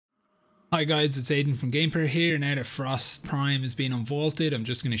Hi guys, it's Aidan from Gameper here. Now that Frost Prime has been unvaulted, I'm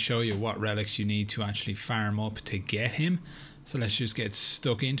just going to show you what relics you need to actually farm up to get him. So let's just get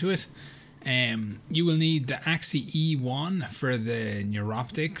stuck into it. You will need the Axie E1 for the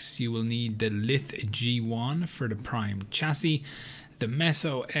Neuroptics. You will need the Lith G1 for the Prime Chassis, the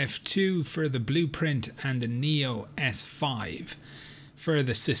Meso F2 for the Blueprint, and the Neo S5 for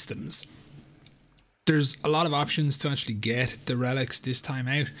the systems. There's a lot of options to actually get the relics this time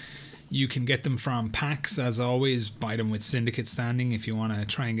out. You can get them from packs, as always, buy them with Syndicate standing if you want to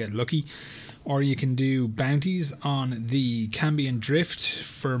try and get lucky. Or you can do bounties on the Cambion Drift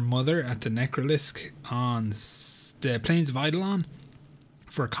for Mother at the Necrolisk, on the Plains of Eidolon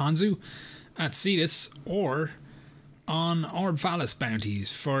for Konzu at Cetus, or on Orb Valis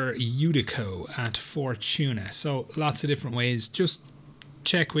bounties for Udico at Fortuna. So lots of different ways. Just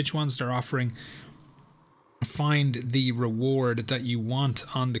check which ones they're offering. Find the reward that you want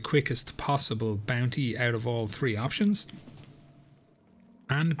on the quickest possible bounty out of all three options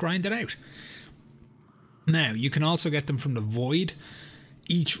and grind it out. Now, you can also get them from the Void.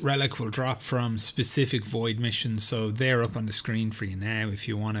 Each relic will drop from specific Void missions, so they're up on the screen for you now. If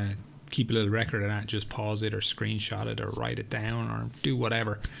you want to keep a little record of that, just pause it or screenshot it or write it down or do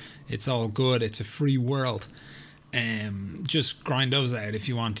whatever. It's all good. It's a free world. Just grind those out if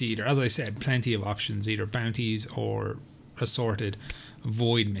you want to either. As I said, plenty of options, either bounties or assorted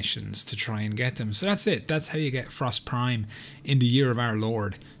void missions to try and get them. So that's it. That's how you get Frost Prime in the year of our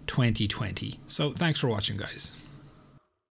Lord 2020. So thanks for watching, guys.